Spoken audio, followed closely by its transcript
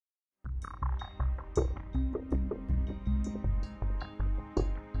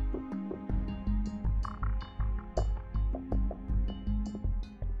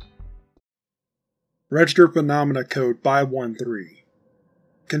Registered Phenomena Code 513.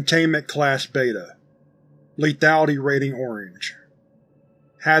 Containment Class Beta. Lethality Rating Orange.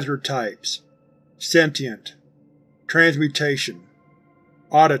 Hazard Types: Sentient, Transmutation,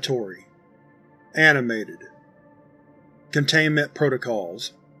 Auditory, Animated. Containment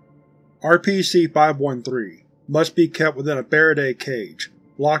Protocols: RPC-513 must be kept within a Faraday cage,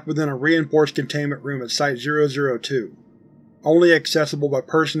 locked within a reinforced containment room at Site-002, only accessible by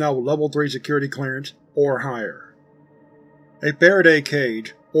personnel with Level 3 security clearance or higher. A Faraday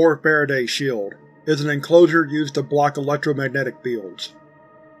cage, or Faraday shield, is an enclosure used to block electromagnetic fields.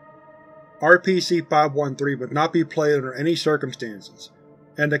 RPC-513 must not be played under any circumstances,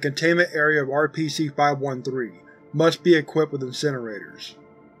 and the containment area of RPC-513 must be equipped with incinerators.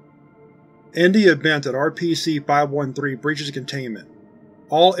 In the event that RPC-513 breaches containment,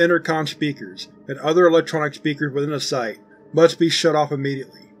 all intercom speakers and other electronic speakers within the site must be shut off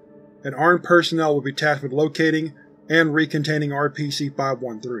immediately, and armed personnel will be tasked with locating and recontaining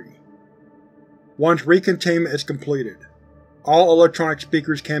RPC-513. Once recontainment is completed, all electronic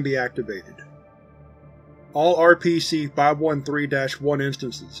speakers can be activated. All RPC-513-1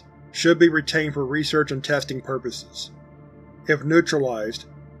 instances should be retained for research and testing purposes. If neutralized,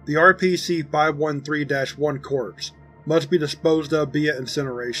 the RPC-513-1 corpse must be disposed of via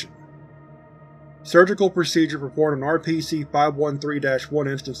incineration. Surgical procedures performed on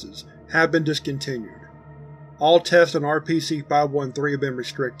RPC-513-1 instances have been discontinued. All tests on RPC-513 have been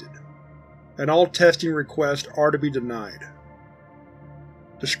restricted, and all testing requests are to be denied.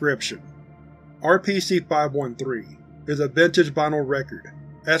 Description: RPC-513 is a vintage vinyl record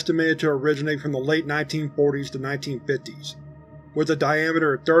estimated to originate from the late 1940s to 1950s, with a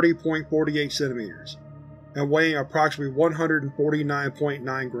diameter of 30.48 cm and weighing approximately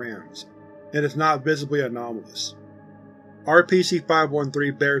 149.9 grams, and is not visibly anomalous.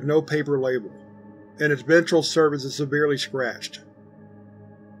 RPC-513 bears no paper label, and its ventral surface is severely scratched.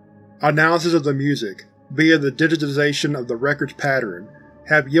 Analysis of the music, via the digitization of the record's pattern,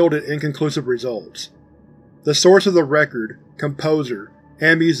 have yielded inconclusive results. The source of the record, composer,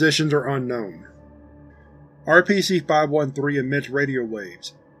 and musicians are unknown. RPC-513 emits radio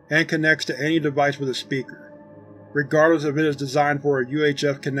waves and connects to any device with a speaker, regardless if it is designed for a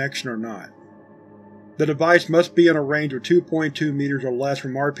UHF connection or not. The device must be in a range of 2.2 meters or less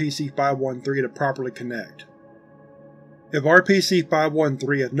from RPC-513 to properly connect. If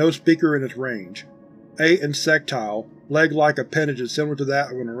RPC-513 has no speaker in its range, a insectile, leg-like appendage similar to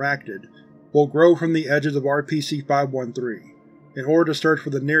that of an arachnid will grow from the edges of RPC-513 in order to search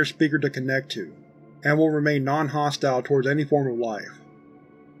for the nearest speaker to connect to, and will remain non-hostile towards any form of life.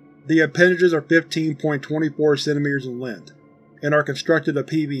 The appendages are 15.24 cm in length, and are constructed of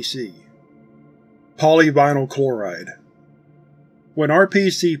PVC. Polyvinyl chloride. When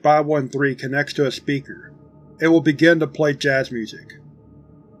RPC-513 connects to a speaker, it will begin to play jazz music.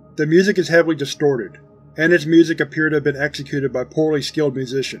 The music is heavily distorted, and its music appears to have been executed by poorly skilled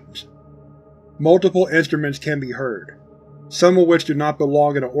musicians. Multiple instruments can be heard, some of which do not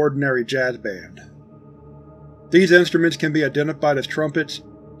belong in an ordinary jazz band. These instruments can be identified as trumpets,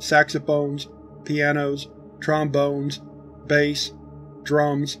 saxophones, pianos, trombones, bass,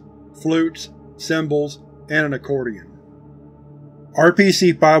 drums, flutes, cymbals, and an accordion.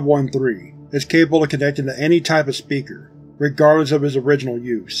 RPC-513 is capable of connecting to any type of speaker, regardless of its original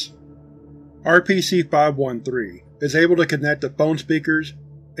use. RPC-513 is able to connect to phone speakers,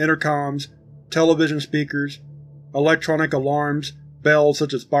 intercoms, television speakers, electronic alarms, bells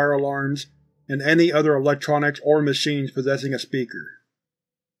such as fire alarms, and any other electronics or machines possessing a speaker.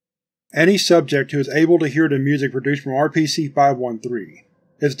 Any subject who is able to hear the music produced from RPC-513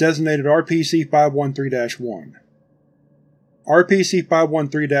 is designated RPC-513-1.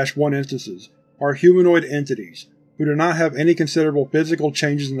 RPC-513-1 instances are humanoid entities who do not have any considerable physical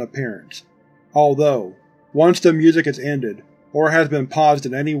changes in appearance, although, once the music is ended or has been paused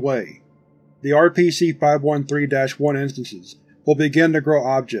in any way, the RPC-513-1 instances will begin to grow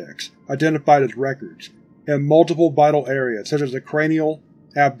objects, identified as records, in multiple vital areas such as the cranial,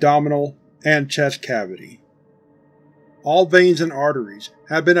 abdominal, and chest cavity. All veins and arteries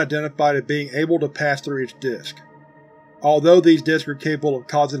have been identified as being able to pass through each disc, although these discs are capable of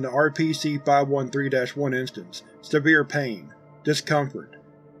causing the RPC-513-1 instance severe pain, discomfort,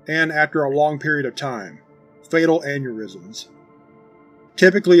 and, after a long period of time, fatal aneurysms.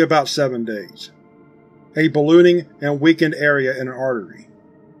 Typically about 7 days. A ballooning and weakened area in an artery.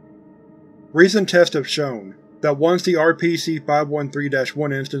 Recent tests have shown that once the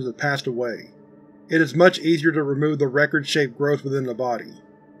RPC-513-1 instance has passed away, it is much easier to remove the record-shaped growth within the body.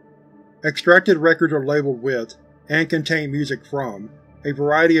 Extracted records are labeled with, and contain music from, a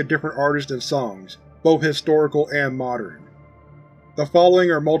variety of different artists and songs, both historical and modern. The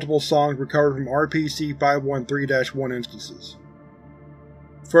following are multiple songs recovered from RPC-513-1 instances.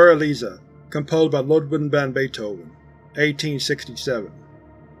 Für Elisa, composed by Ludwig van Beethoven, 1867.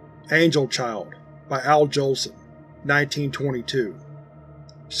 Angel Child, by Al Jolson, 1922.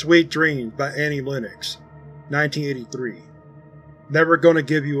 Sweet Dreams by Annie Lennox, 1983. Never Gonna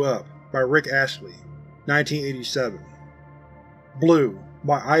Give You Up by Rick Astley, 1987. Blue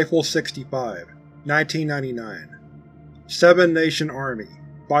by Eiffel 65, 1999. Seven Nation Army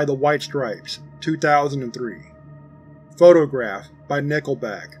by The White Stripes, 2003. Photograph by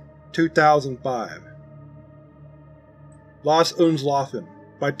Nickelback, 2005. Lass uns laufen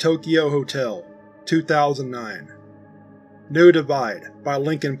by Tokyo Hotel, 2009. New Divide by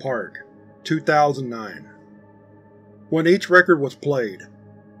Linkin Park, 2009. When each record was played,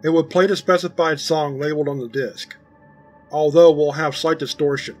 it would play the specified song labeled on the disc, although will have slight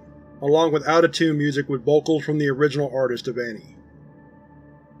distortion, along with out-of-tune music with vocals from the original artist of Annie.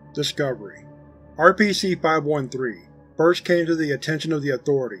 Discovery: RPC-513 first came to the attention of the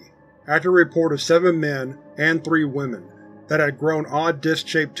Authority after a report of 7 men and 3 women that had grown odd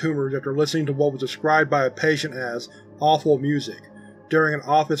disc-shaped tumors after listening to what was described by a patient as awful music during an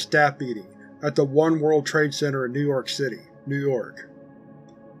office staff meeting at the One World Trade Center in New York City, New York.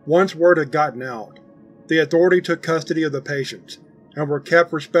 Once word had gotten out, the Authority took custody of the patients and were kept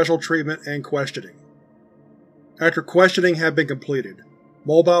for special treatment and questioning. After questioning had been completed,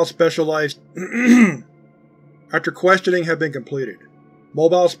 Mobile Specialized Team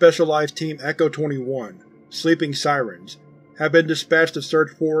Echo 21, Sleeping Sirens, have been dispatched to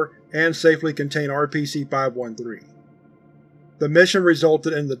search for and safely contain RPC-513. The mission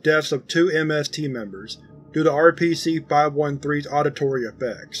resulted in the deaths of 2 MS team members due to RPC-513's auditory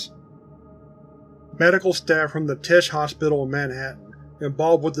effects. Medical staff from the Tisch Hospital in Manhattan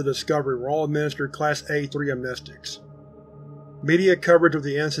involved with the discovery were all administered Class A-3 amnestics. Media coverage of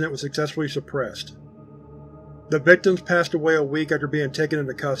the incident was successfully suppressed. The victims passed away a week after being taken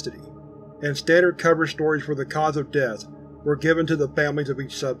into custody, and standard cover stories for the cause of death were given to the families of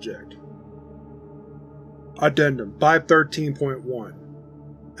each subject. Addendum 513.1.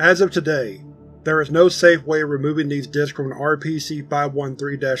 As of today, there is no safe way of removing these disks from an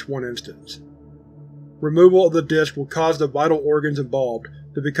RPC-513-1 instance. Removal of the disk will cause the vital organs involved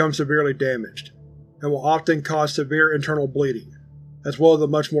to become severely damaged, and will often cause severe internal bleeding, as well as a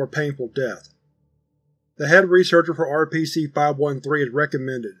much more painful death. The head researcher for RPC-513 has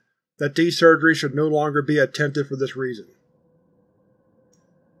recommended that these surgeries should no longer be attempted for this reason.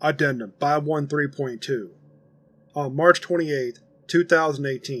 Addendum 513.2. On March 28,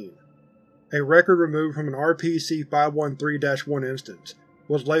 2018, a record removed from an RPC-513-1 instance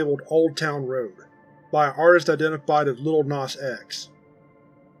was labeled Old Town Road by an artist identified as Lil Nas X.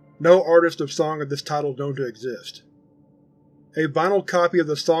 No artist of song of this title is known to exist. A vinyl copy of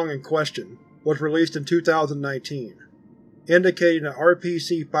the song in question was released in 2019, indicating that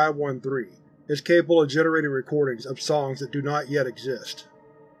RPC-513 is capable of generating recordings of songs that do not yet exist.